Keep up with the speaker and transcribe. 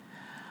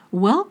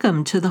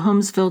Welcome to the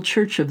Holmesville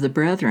Church of the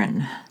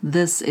Brethren.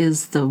 This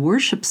is the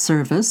worship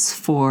service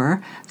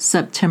for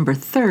September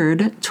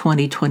 3rd,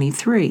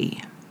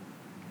 2023.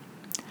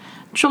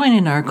 Join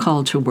in our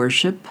call to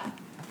worship.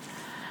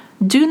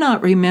 Do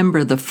not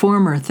remember the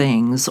former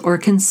things or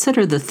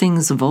consider the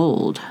things of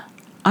old.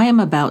 I am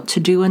about to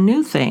do a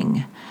new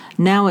thing.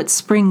 Now it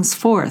springs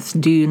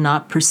forth. Do you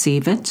not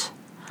perceive it?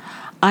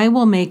 I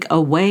will make a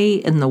way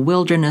in the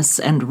wilderness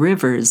and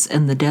rivers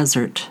in the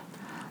desert.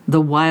 The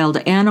wild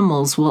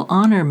animals will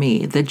honor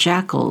me, the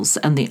jackals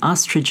and the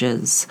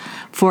ostriches,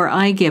 for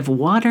I give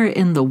water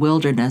in the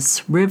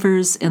wilderness,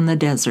 rivers in the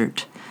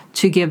desert,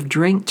 to give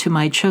drink to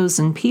my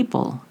chosen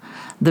people,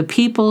 the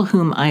people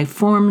whom I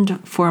formed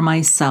for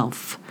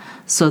myself,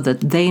 so that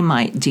they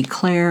might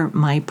declare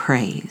my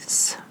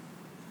praise.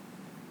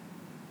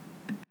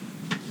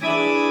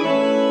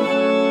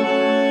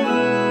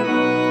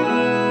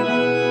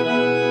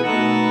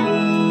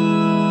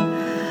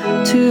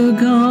 To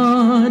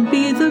God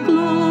be the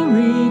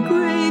glory,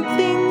 great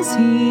things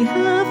he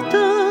hath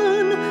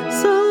done.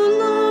 So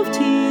loved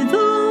he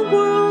the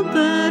world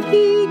that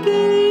he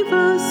gave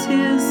us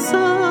his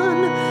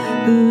Son,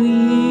 who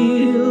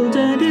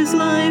yielded his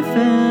life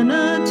an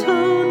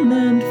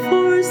atonement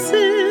for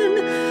sin,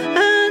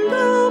 and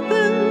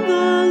opened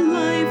the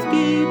life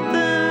gate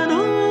that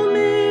all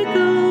may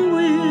go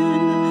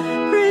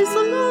in. Praise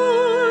the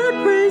Lord,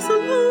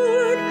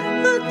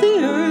 let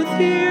the earth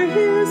hear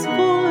his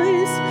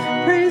voice.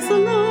 Praise the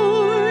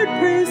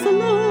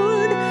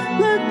Lord,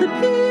 let the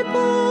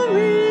people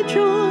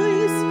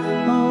rejoice.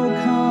 Oh,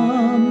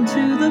 come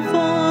to the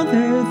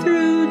Father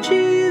through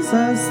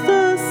Jesus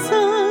the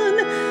Son,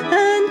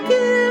 and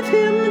give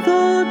him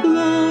the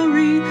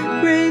glory,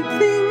 great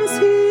things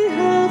he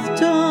hath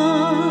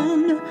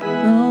done.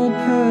 Oh,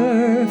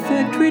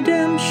 perfect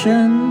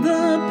redemption,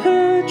 the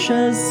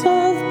purchase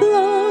of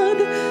blood,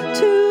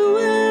 to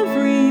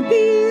every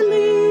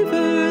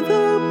believer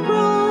the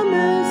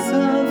promise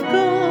of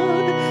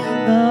God.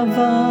 The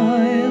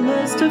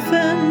vilest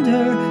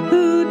offender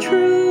who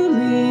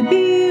truly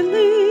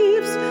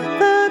believes,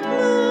 that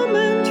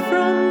moment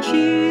from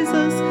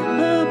Jesus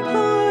a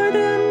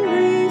pardon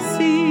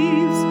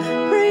receives.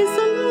 Praise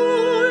the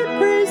Lord,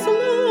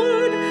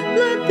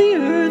 let the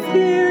earth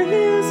hear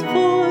his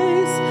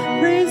voice.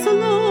 Praise the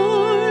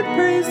Lord,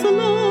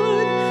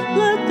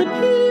 let the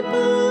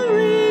people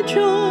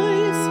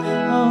rejoice.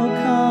 Oh,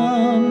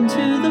 come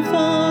to the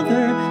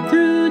Father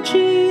through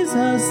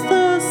Jesus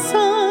the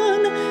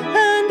Son,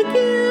 and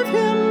give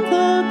him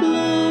the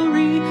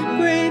glory,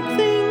 great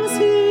things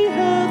he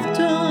hath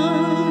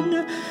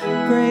done.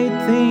 Great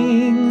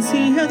things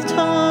he hath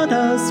taught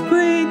us,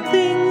 great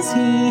things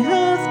he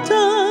hath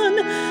done,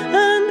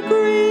 and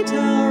great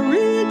our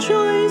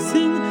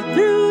rejoicing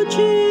through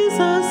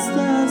Jesus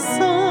the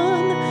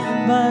Son.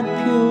 But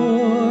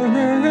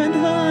purer and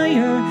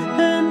higher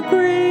and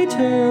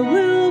greater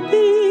will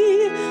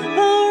be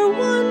our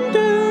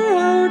wonder,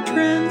 our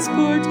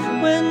transport,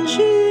 when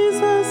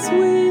Jesus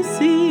we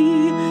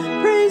see.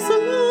 Praise the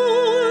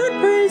Lord,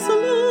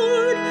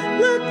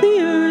 let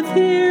the earth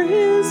hear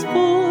his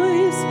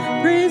voice.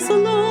 Praise the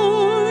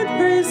Lord,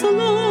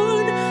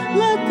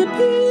 let the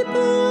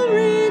people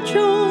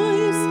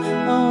rejoice.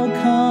 Oh,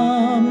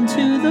 come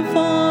to the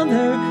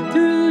Father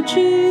through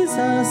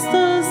Jesus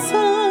the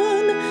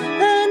Son,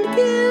 and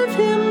give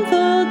him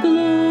the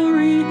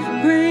glory,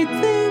 great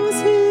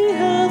things he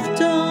hath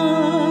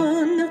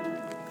done.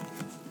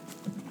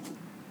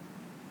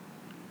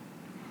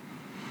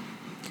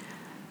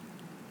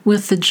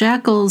 With the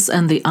jackals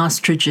and the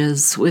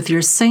ostriches, with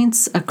your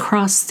saints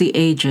across the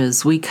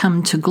ages, we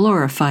come to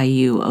glorify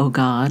you, O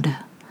God.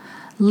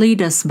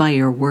 Lead us by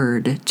your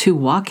word to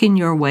walk in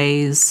your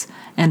ways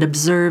and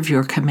observe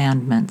your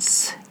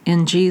commandments.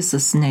 In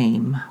Jesus'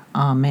 name,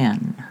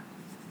 amen.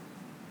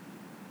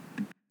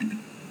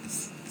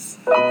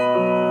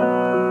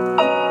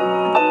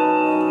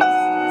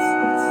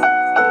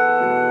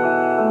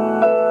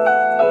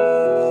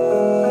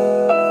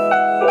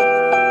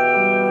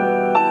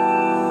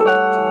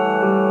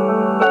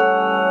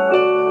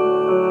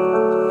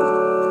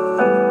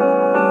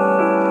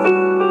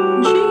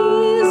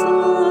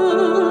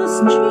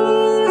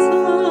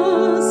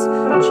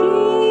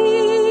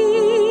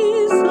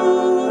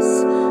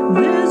 Jesus,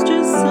 there's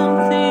just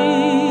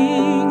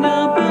something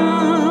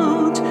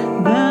about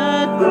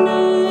that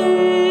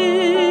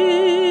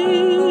name.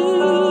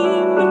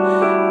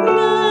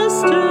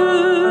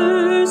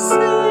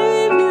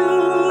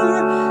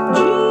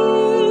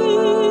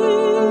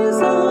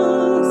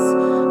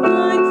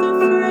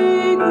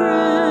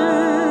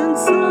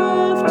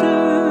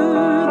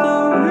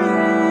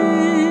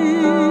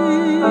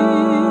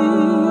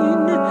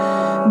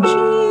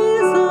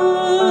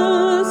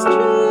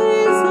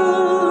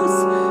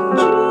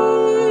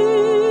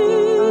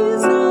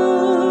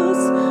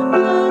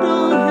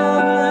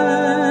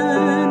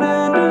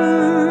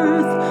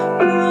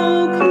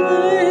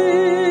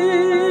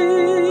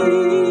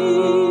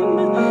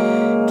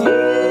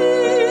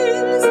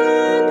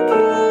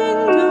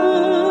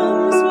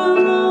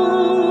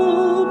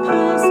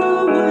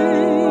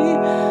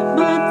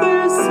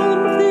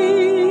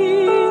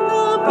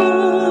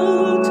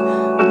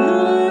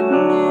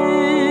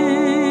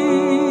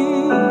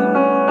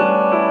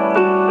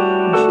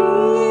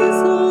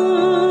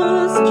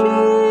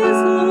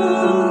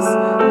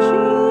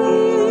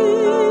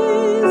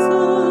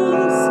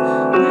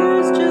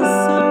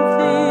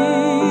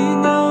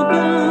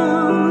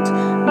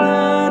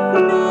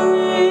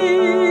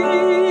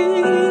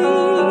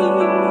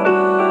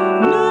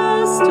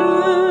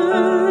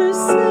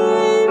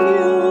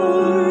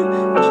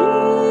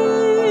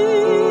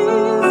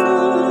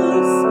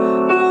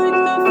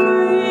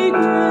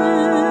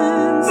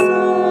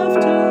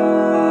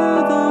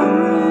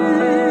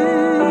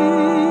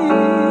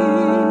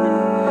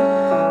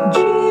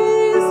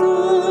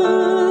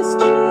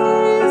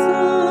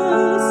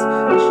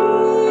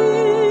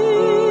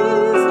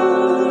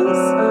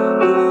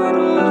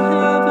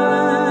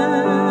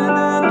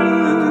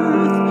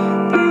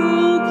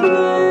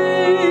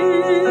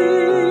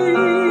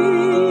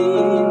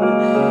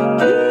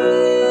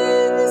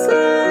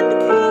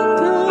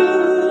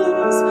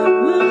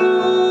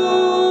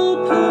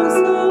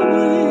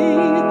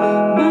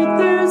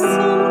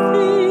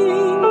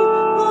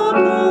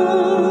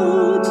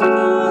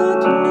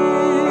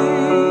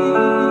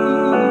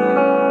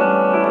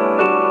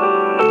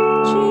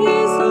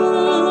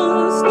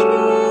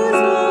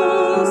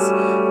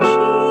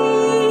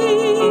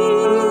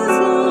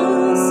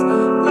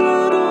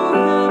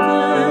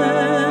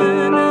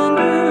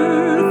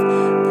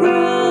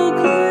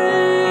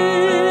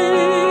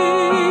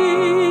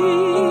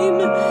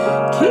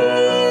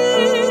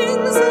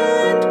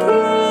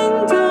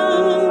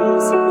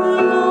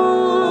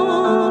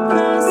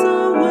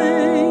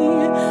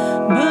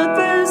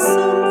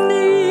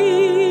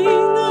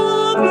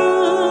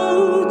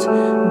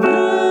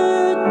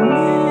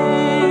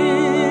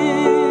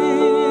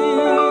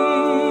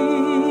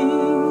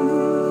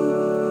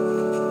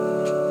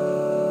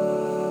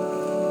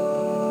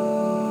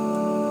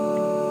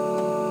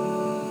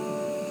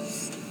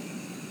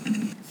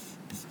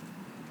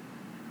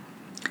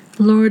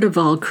 Lord of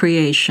all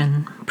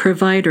creation,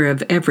 provider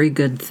of every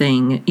good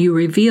thing, you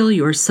reveal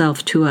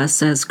yourself to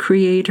us as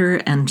creator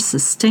and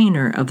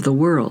sustainer of the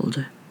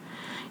world.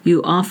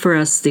 You offer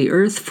us the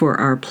earth for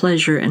our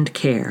pleasure and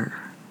care.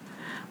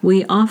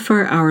 We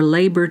offer our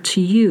labor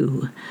to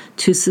you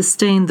to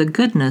sustain the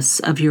goodness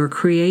of your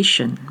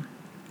creation.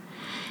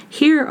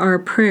 Hear our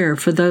prayer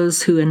for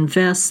those who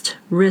invest,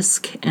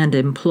 risk, and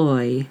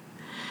employ.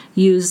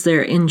 Use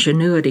their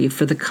ingenuity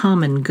for the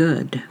common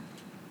good.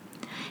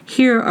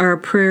 Hear our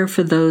prayer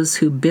for those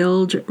who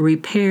build,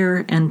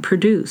 repair, and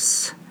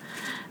produce.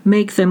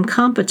 Make them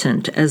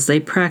competent as they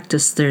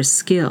practice their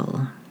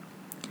skill.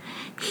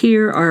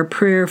 Hear our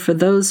prayer for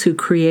those who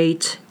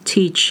create,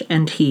 teach,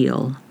 and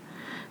heal.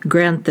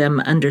 Grant them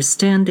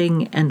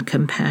understanding and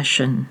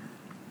compassion.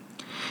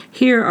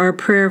 Hear our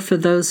prayer for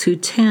those who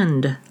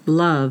tend,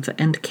 love,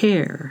 and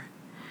care.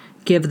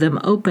 Give them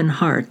open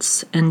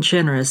hearts and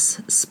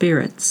generous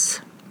spirits.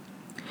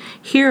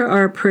 Hear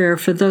our prayer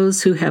for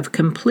those who have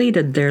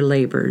completed their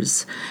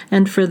labors,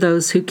 and for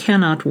those who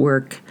cannot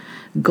work.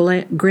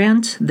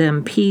 Grant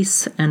them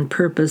peace and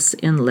purpose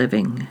in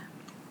living.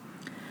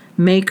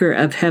 Maker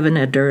of heaven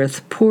and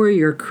earth, pour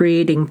your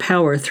creating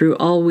power through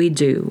all we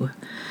do.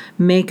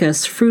 Make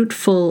us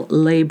fruitful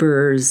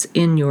laborers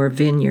in your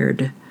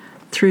vineyard.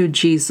 Through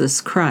Jesus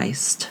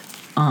Christ.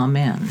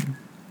 Amen.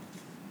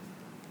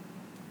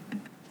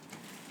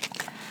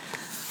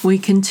 We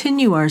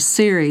continue our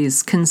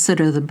series,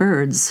 Consider the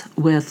Birds,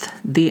 with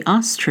The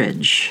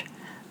Ostrich,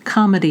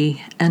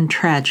 Comedy and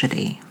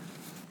Tragedy.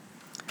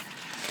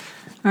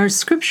 Our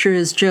scripture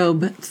is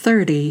Job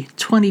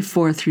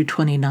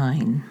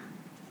 30:24-29.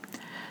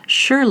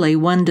 Surely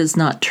one does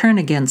not turn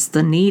against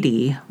the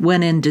needy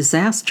when in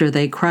disaster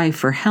they cry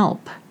for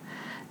help.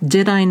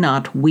 Did I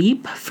not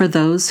weep for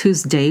those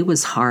whose day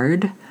was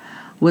hard?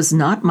 Was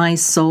not my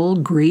soul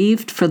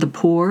grieved for the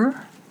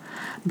poor?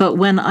 But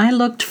when I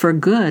looked for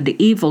good,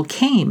 evil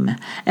came,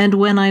 and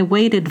when I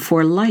waited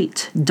for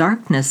light,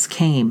 darkness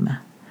came.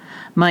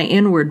 My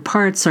inward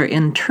parts are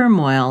in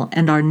turmoil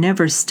and are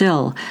never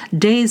still.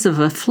 Days of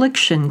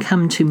affliction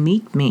come to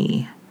meet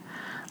me.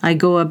 I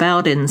go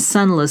about in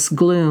sunless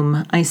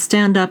gloom. I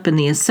stand up in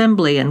the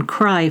assembly and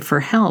cry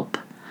for help.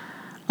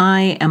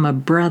 I am a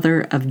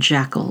brother of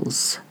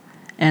jackals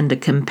and a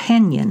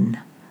companion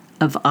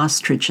of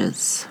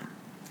ostriches.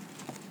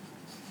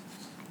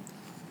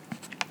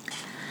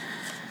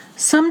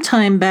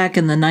 Sometime back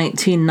in the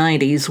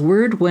 1990s,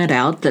 word went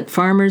out that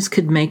farmers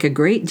could make a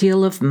great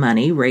deal of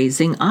money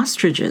raising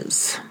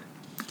ostriches.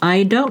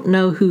 I don't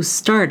know who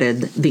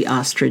started the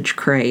ostrich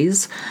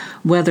craze,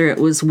 whether it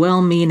was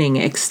well-meaning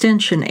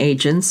extension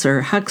agents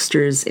or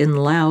hucksters in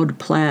loud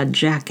plaid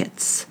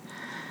jackets.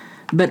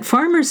 But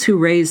farmers who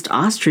raised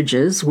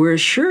ostriches were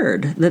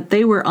assured that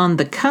they were on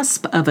the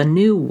cusp of a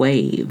new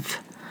wave.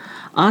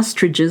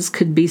 Ostriches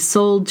could be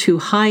sold to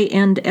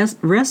high-end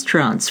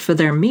restaurants for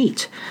their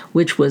meat,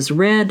 which was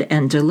red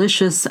and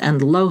delicious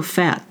and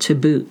low-fat to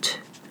boot.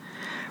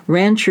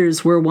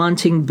 Ranchers were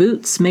wanting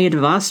boots made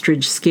of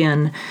ostrich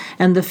skin,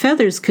 and the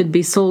feathers could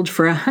be sold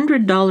for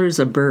 $100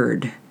 a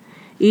bird.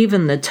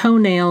 Even the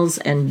toenails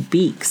and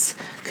beaks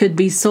could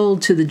be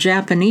sold to the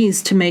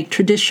Japanese to make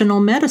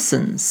traditional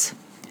medicines.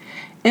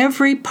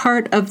 Every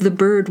part of the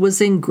bird was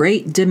in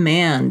great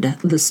demand,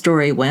 the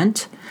story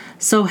went.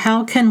 So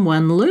how can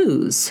one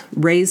lose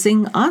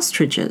raising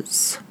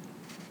ostriches?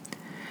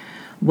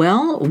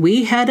 Well,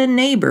 we had a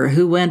neighbor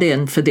who went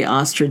in for the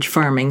ostrich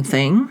farming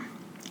thing.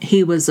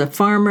 He was a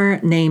farmer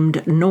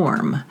named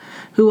Norm,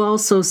 who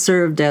also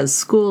served as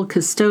school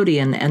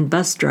custodian and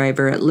bus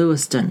driver at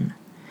Lewiston.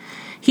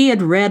 He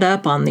had read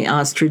up on the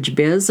ostrich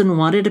biz and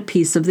wanted a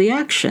piece of the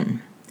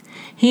action.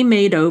 He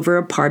made over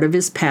a part of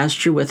his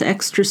pasture with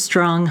extra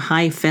strong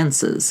high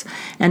fences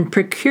and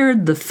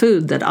procured the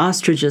food that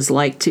ostriches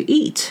like to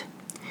eat.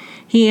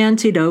 He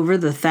anteed over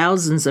the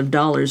thousands of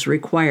dollars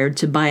required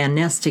to buy a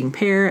nesting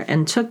pair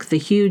and took the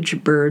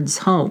huge birds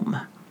home.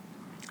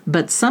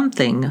 But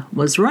something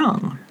was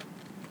wrong.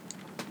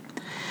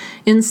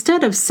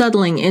 Instead of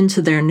settling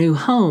into their new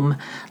home,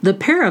 the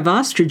pair of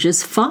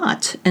ostriches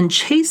fought and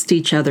chased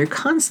each other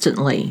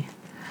constantly.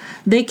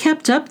 They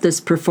kept up this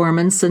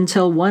performance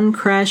until one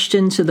crashed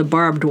into the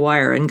barbed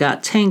wire and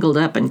got tangled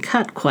up and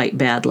cut quite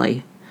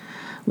badly.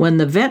 When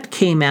the vet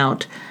came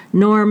out,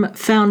 Norm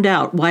found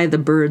out why the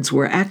birds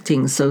were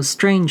acting so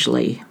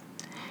strangely.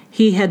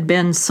 He had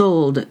been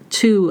sold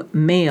 2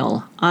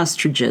 male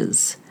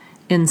ostriches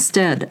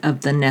instead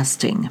of the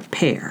nesting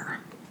pair.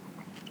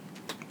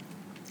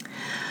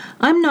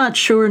 I'm not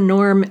sure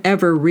Norm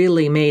ever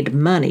really made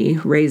money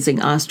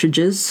raising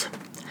ostriches,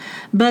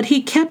 but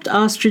he kept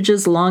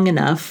ostriches long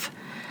enough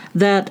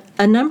that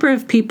a number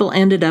of people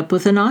ended up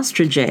with an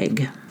ostrich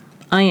egg.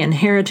 I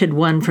inherited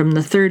one from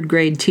the 3rd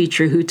grade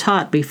teacher who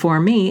taught before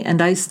me,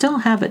 and I still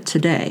have it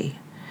today.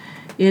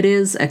 It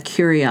is a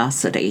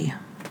curiosity,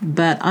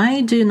 but I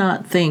do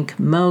not think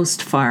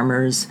most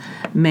farmers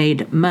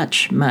made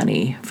much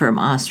money from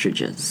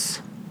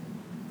ostriches.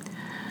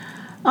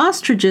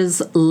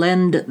 Ostriches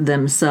lend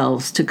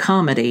themselves to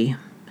comedy.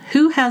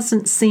 Who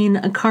hasn't seen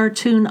a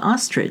cartoon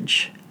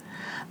ostrich?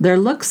 Their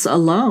looks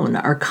alone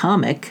are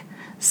comic,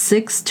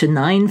 6 to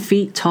 9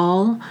 feet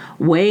tall,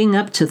 weighing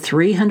up to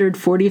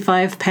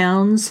 345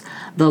 pounds,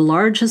 the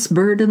largest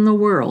bird in the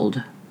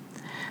world.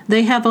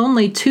 They have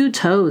only 2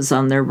 toes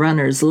on their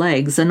runner's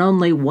legs and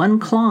only 1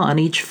 claw on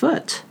each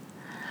foot.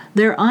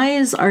 Their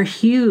eyes are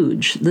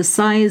huge, the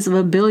size of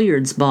a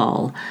billiards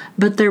ball,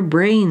 but their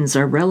brains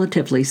are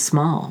relatively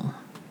small.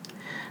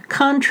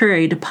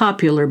 Contrary to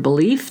popular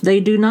belief, they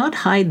do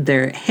not hide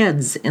their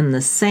heads in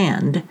the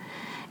sand.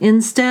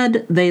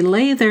 Instead, they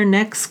lay their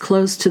necks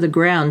close to the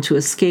ground to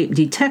escape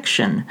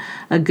detection,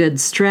 a good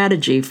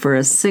strategy for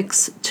a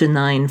 6 to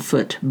 9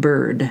 foot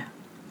bird.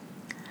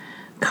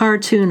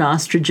 Cartoon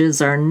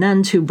ostriches are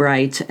none too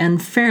bright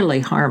and fairly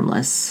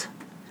harmless.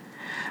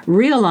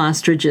 Real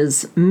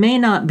ostriches may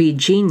not be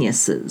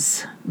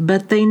geniuses,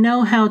 but they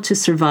know how to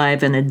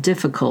survive in a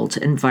difficult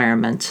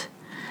environment,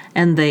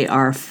 and they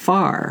are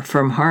far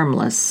from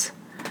harmless.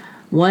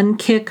 One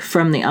kick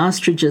from the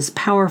ostrich's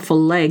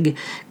powerful leg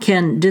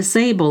can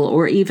disable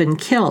or even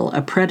kill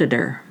a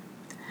predator.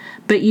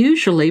 But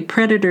usually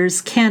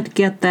predators can't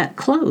get that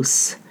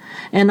close.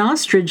 An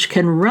ostrich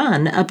can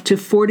run up to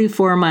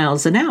 44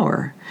 miles an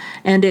hour,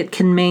 and it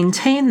can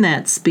maintain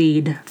that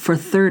speed for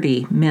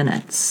 30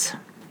 minutes.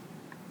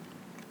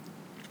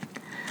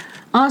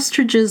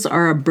 Ostriches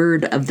are a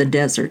bird of the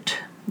desert.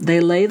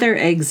 They lay their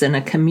eggs in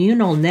a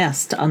communal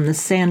nest on the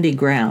sandy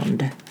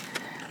ground.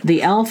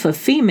 The alpha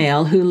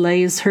female, who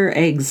lays her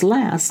eggs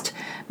last,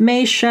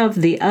 may shove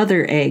the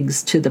other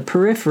eggs to the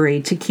periphery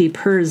to keep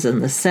hers in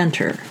the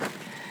center.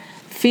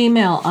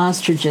 Female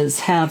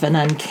ostriches have an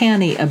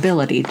uncanny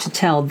ability to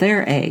tell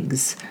their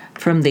eggs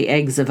from the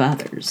eggs of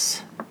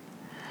others.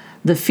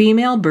 The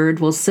female bird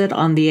will sit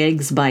on the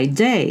eggs by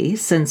day,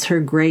 since her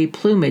gray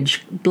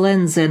plumage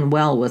blends in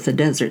well with the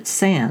desert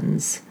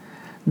sands.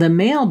 The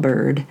male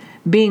bird,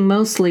 being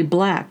mostly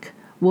black,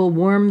 will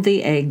warm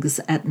the eggs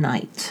at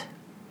night.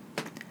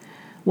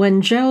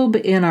 When Job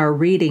in our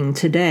reading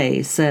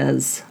today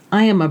says,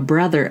 "I am a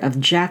brother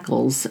of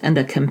jackals and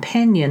a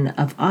companion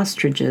of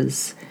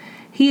ostriches,"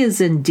 he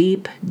is in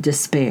deep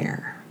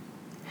despair.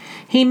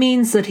 He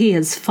means that he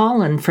has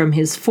fallen from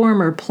his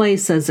former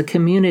place as a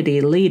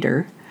community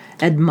leader,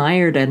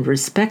 admired and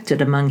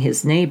respected among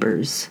his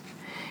neighbors.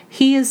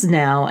 He is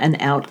now an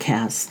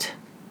outcast.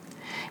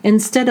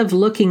 Instead of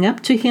looking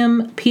up to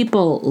him,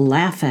 people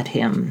laugh at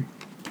him.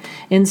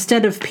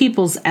 Instead of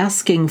people's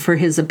asking for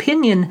his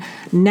opinion,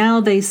 now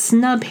they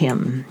snub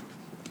him.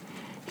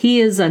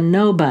 He is a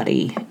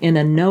nobody in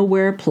a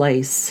nowhere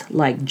place,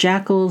 like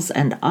jackals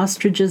and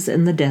ostriches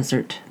in the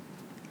desert.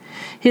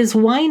 His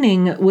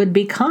whining would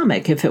be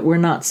comic if it were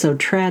not so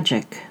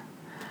tragic.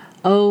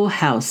 Oh,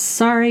 how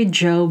sorry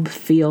Job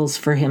feels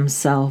for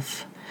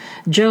himself.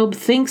 Job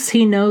thinks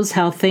he knows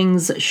how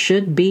things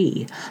should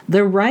be.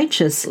 The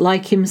righteous,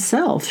 like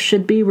himself,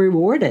 should be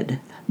rewarded.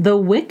 The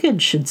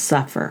wicked should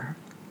suffer.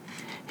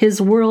 His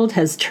world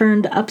has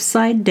turned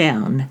upside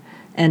down,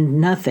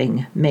 and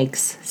nothing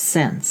makes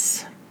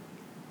sense.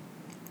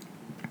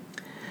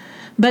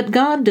 But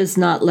God does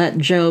not let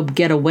Job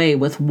get away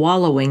with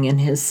wallowing in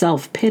his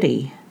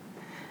self-pity.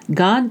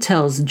 God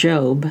tells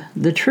Job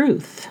the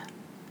truth.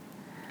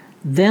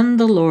 Then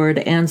the Lord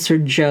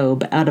answered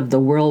Job out of the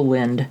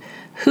whirlwind,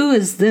 "Who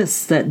is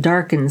this that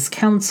darkens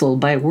counsel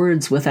by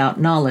words without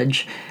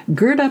knowledge?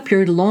 Gird up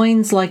your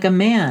loins like a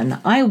man.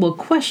 I will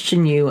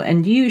question you,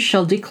 and you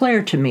shall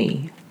declare to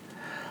me.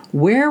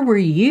 Where were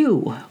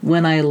you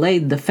when I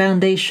laid the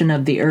foundation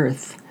of the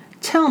earth?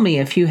 Tell me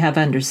if you have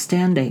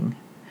understanding.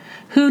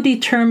 Who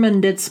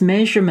determined its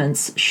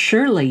measurements?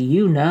 Surely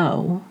you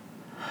know.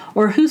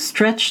 Or who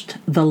stretched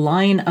the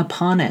line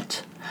upon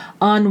it?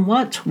 On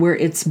what were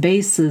its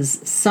bases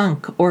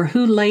sunk, or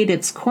who laid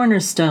its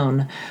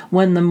cornerstone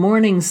when the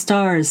morning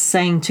stars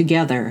sang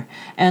together,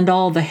 and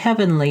all the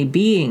heavenly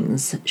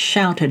beings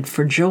shouted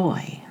for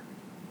joy?"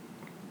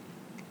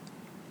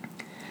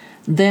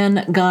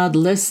 Then God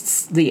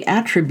lists the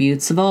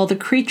attributes of all the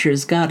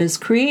creatures God has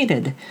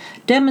created,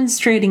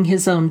 demonstrating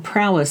his own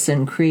prowess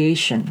in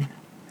creation.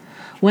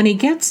 When he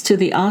gets to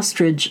the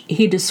ostrich,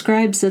 he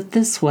describes it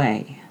this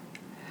way: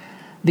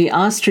 "The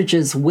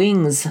ostrich's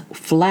wings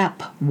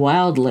flap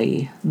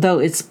wildly, though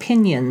its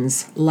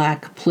pinions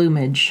lack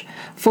plumage,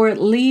 for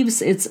it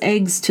leaves its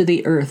eggs to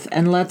the earth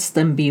and lets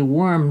them be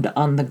warmed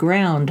on the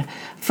ground,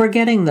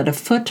 forgetting that a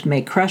foot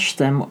may crush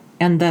them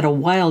and that a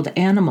wild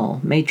animal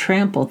may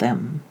trample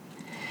them.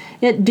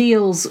 It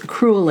deals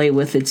cruelly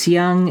with its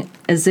young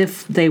as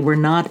if they were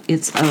not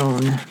its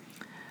own.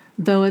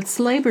 Though its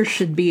labor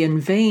should be in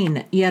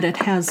vain, yet it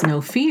has no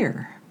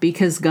fear,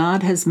 because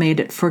God has made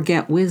it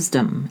forget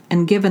wisdom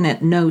and given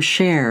it no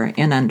share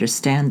in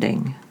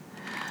understanding.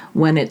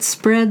 When it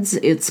spreads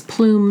its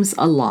plumes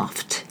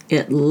aloft,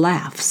 it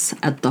laughs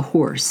at the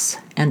horse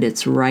and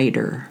its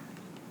rider."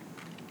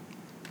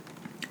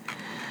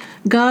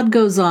 God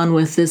goes on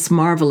with this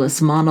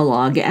marvelous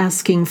monologue,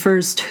 asking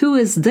first, "Who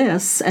is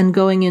this?" and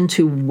going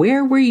into,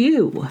 "Where were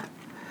you?"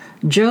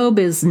 Job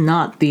is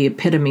not the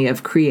epitome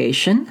of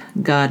creation,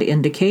 God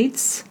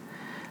indicates.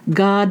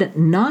 God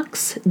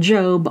knocks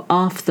Job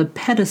off the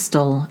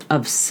pedestal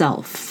of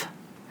self.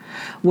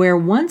 Where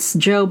once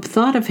Job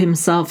thought of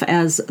himself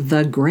as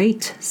the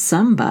great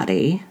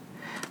somebody,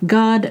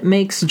 God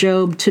makes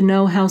Job to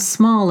know how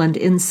small and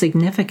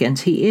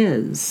insignificant he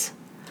is.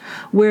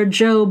 Where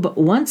Job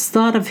once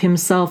thought of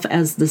himself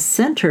as the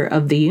center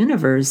of the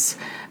universe,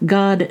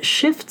 God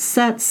shifts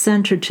that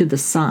center to the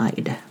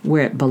side,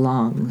 where it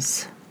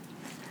belongs.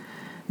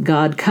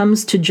 God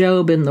comes to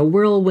Job in the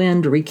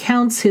whirlwind,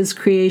 recounts his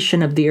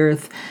creation of the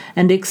earth,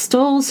 and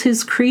extols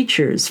his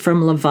creatures,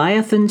 from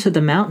Leviathan to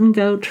the mountain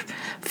goat,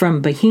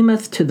 from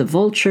behemoth to the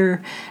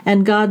vulture,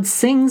 and God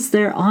sings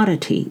their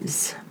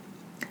oddities.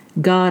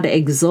 God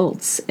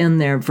exults in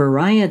their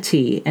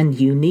variety and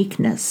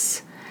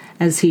uniqueness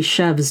as he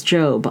shoves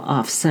Job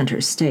off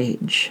center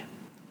stage.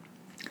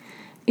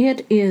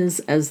 It is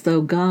as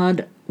though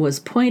God was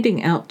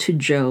pointing out to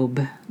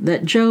Job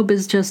that Job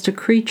is just a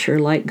creature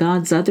like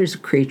God's other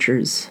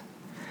creatures.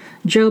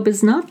 Job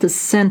is not the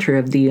center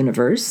of the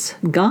universe.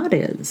 God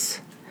is.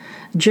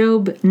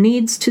 Job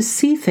needs to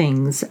see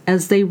things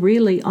as they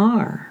really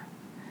are.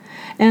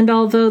 And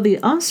although the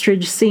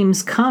ostrich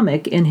seems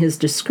comic in his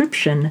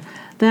description,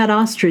 that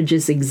ostrich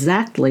is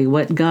exactly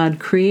what God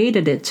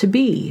created it to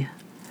be.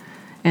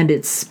 And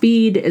its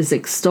speed is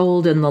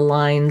extolled in the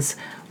lines,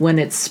 "When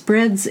it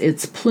spreads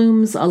its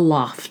plumes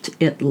aloft,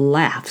 it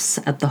laughs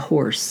at the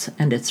horse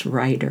and its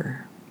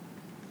rider."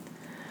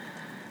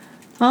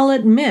 I'll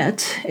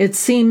admit it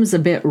seems a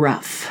bit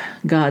rough,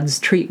 God's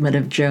treatment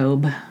of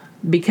Job,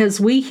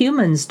 because we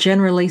humans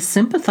generally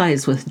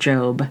sympathize with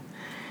Job.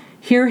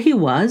 Here he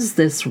was,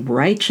 this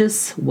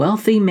righteous,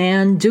 wealthy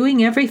man,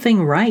 doing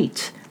everything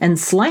right, and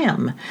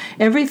slam,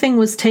 everything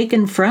was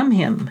taken from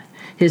him.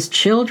 His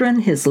children,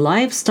 his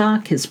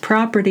livestock, his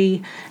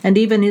property, and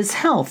even his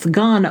health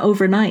gone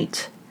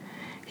overnight.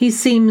 He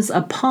seems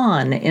a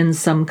pawn in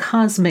some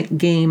cosmic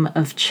game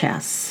of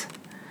chess.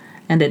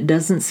 And it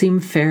doesn't seem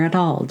fair at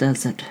all,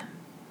 does it?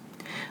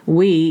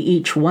 We,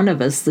 each one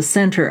of us, the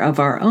center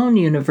of our own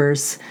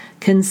universe,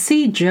 can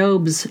see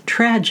Job's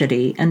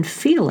tragedy and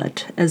feel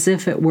it as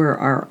if it were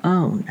our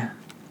own.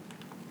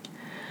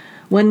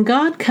 When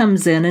God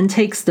comes in and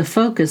takes the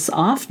focus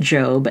off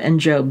Job and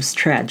Job's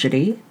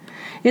tragedy,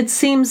 it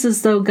seems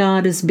as though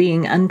God is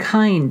being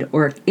unkind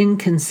or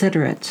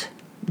inconsiderate.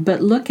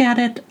 But look at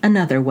it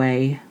another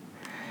way.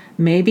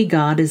 Maybe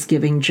God is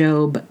giving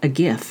Job a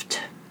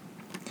gift.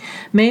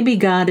 Maybe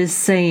God is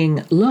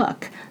saying,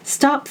 look,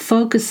 stop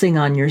focusing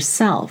on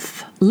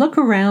yourself. Look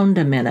around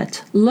a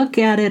minute. Look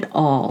at it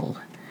all.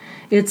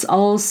 It's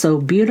all so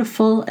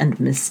beautiful and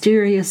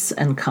mysterious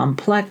and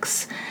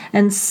complex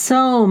and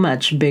so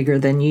much bigger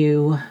than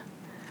you.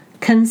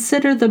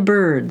 Consider the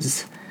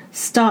birds.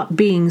 Stop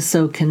being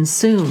so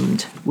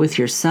consumed with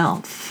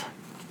yourself.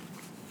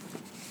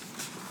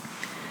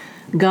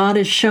 God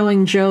is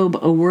showing Job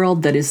a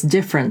world that is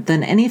different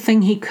than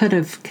anything he could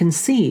have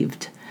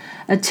conceived.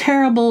 A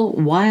terrible,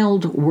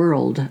 wild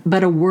world,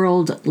 but a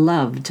world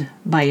loved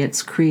by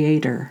its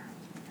creator.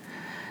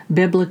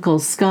 Biblical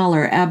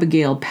scholar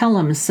Abigail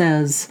Pelham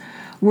says,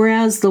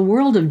 "Whereas the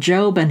world of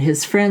Job and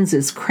his friends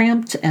is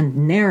cramped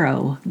and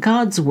narrow,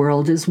 God's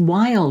world is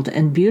wild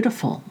and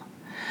beautiful.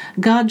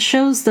 God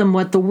shows them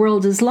what the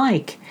world is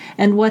like,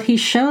 and what he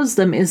shows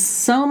them is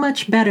so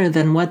much better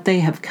than what they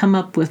have come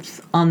up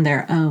with on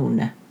their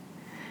own.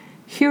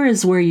 Here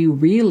is where you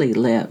really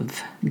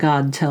live,"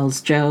 God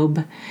tells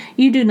Job.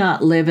 "You do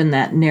not live in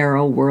that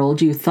narrow world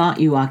you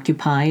thought you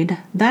occupied.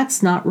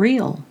 That's not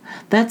real.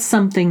 That's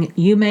something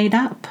you made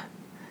up.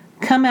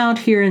 Come out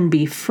here and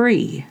be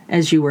free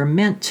as you were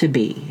meant to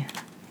be."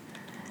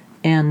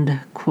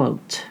 End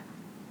quote.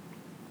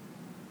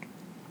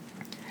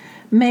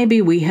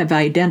 Maybe we have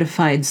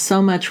identified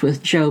so much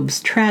with Job's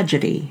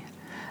tragedy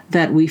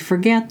that we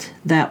forget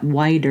that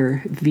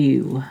wider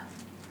view.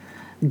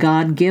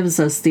 God gives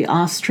us the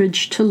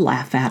ostrich to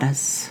laugh at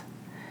us.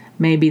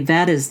 Maybe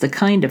that is the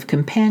kind of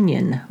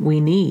companion we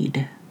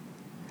need.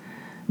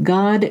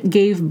 God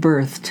gave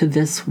birth to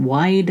this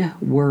wide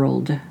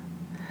world.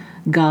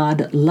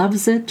 God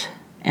loves it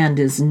and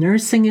is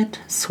nursing it,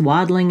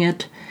 swaddling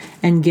it,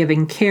 and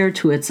giving care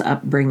to its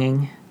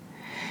upbringing.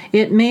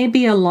 It may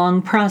be a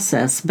long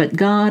process, but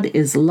God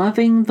is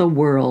loving the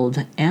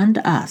world and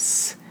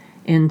us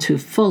into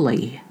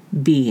fully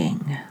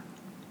being.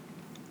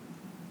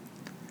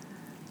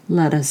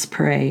 Let us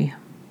pray.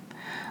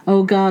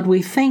 O God,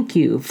 we thank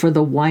you for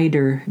the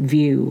wider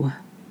view.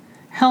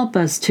 Help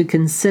us to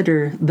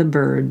consider the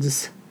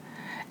birds.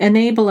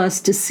 Enable us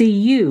to see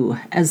you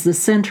as the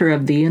center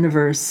of the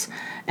universe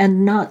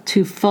and not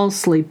to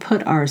falsely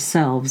put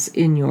ourselves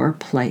in your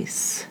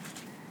place.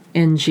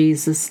 In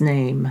Jesus'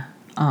 name,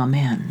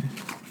 Amen.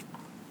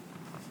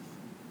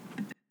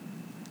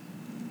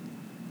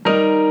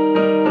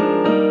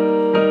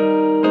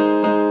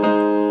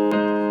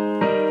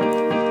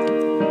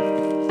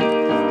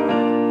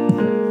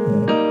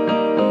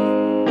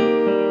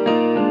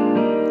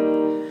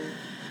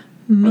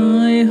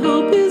 My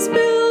hope is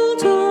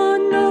built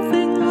on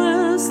nothing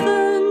less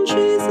than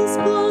Jesus'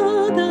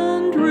 blood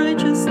and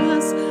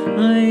righteousness.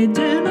 I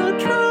dare not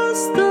trust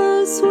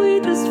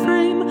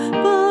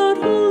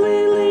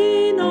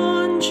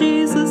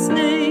Jesus'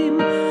 name.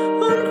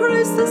 On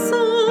Christ the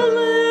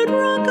solid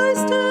rock I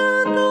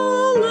stand,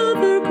 all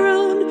other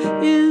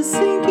ground is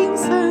sinking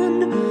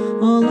sand,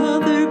 all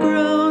other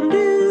ground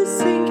is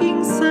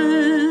sinking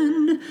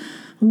sand.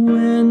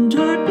 When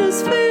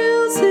darkness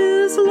fails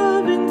his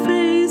loving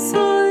face,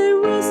 I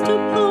rest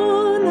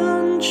upon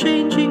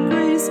unchanging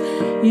grace.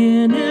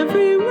 In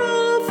every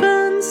rough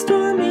and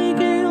stormy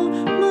gale,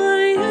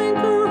 my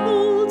anchor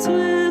holds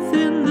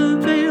within the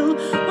veil.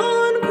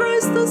 On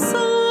Christ the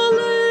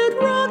solid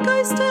rock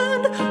I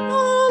stand,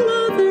 all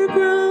other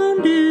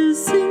ground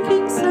is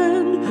sinking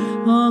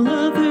sand, all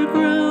other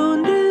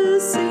ground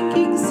is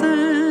sinking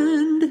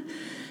sand.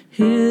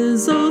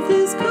 His oath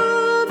is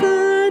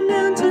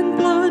covenant and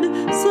blood,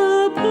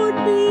 support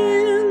me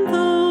in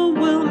the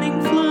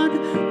whelming flood.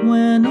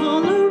 When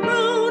all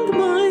around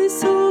my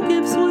soul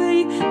gives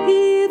way,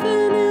 he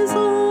then is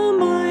all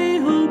my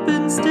hope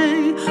and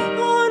stay.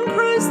 On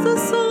Christ the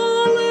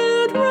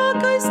solid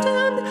rock I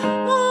stand,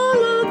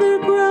 all other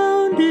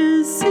ground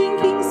is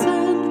sinking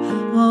sand,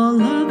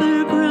 all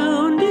other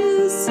ground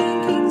is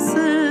sinking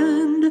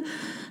sand.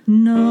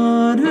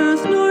 Not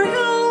earth nor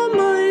hell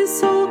my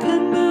soul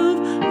can move,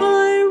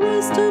 I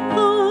rest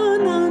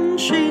upon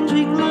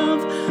unchanging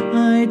love.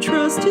 I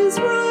trust his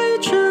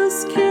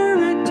righteous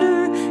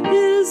character,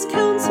 his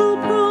counsel,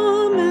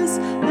 promise,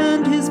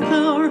 and his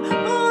power.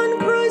 On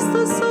Christ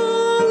the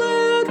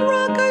solid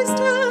rock I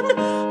stand,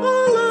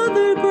 all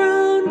other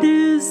ground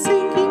is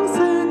sinking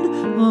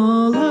sand,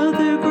 all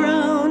other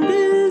ground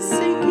is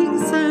sinking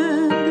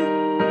sand.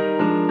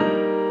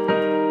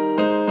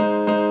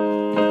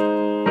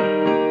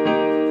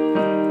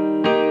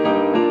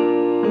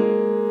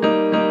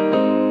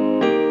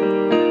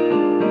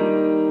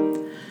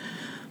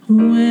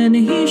 When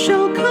he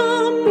shall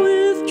come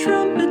with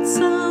trumpet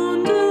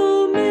sound,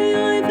 oh, may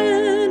I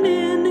then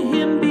in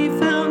him be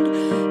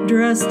found,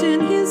 dressed in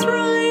his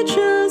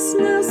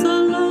righteousness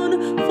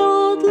alone,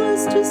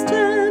 faultless to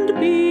stand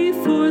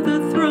before the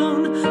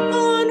throne.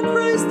 On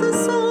Christ the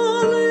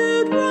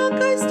solid rock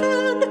I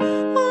stand,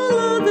 all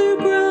other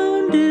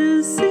ground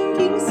is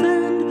sinking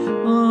sand,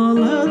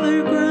 all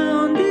other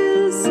ground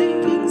is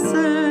sinking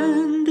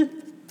sand.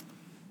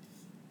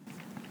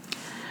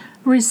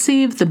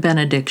 Receive the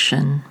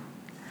benediction.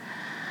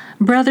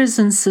 Brothers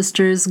and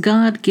sisters,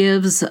 God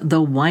gives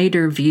the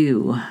wider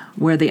view,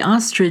 where the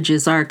ostrich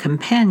is our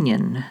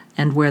companion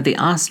and where the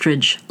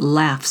ostrich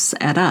laughs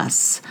at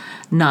us,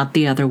 not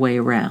the other way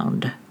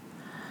around.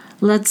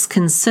 Let's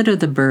consider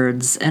the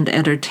birds and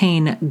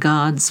entertain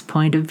God's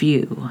point of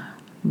view.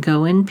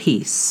 Go in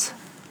peace.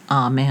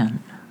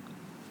 Amen.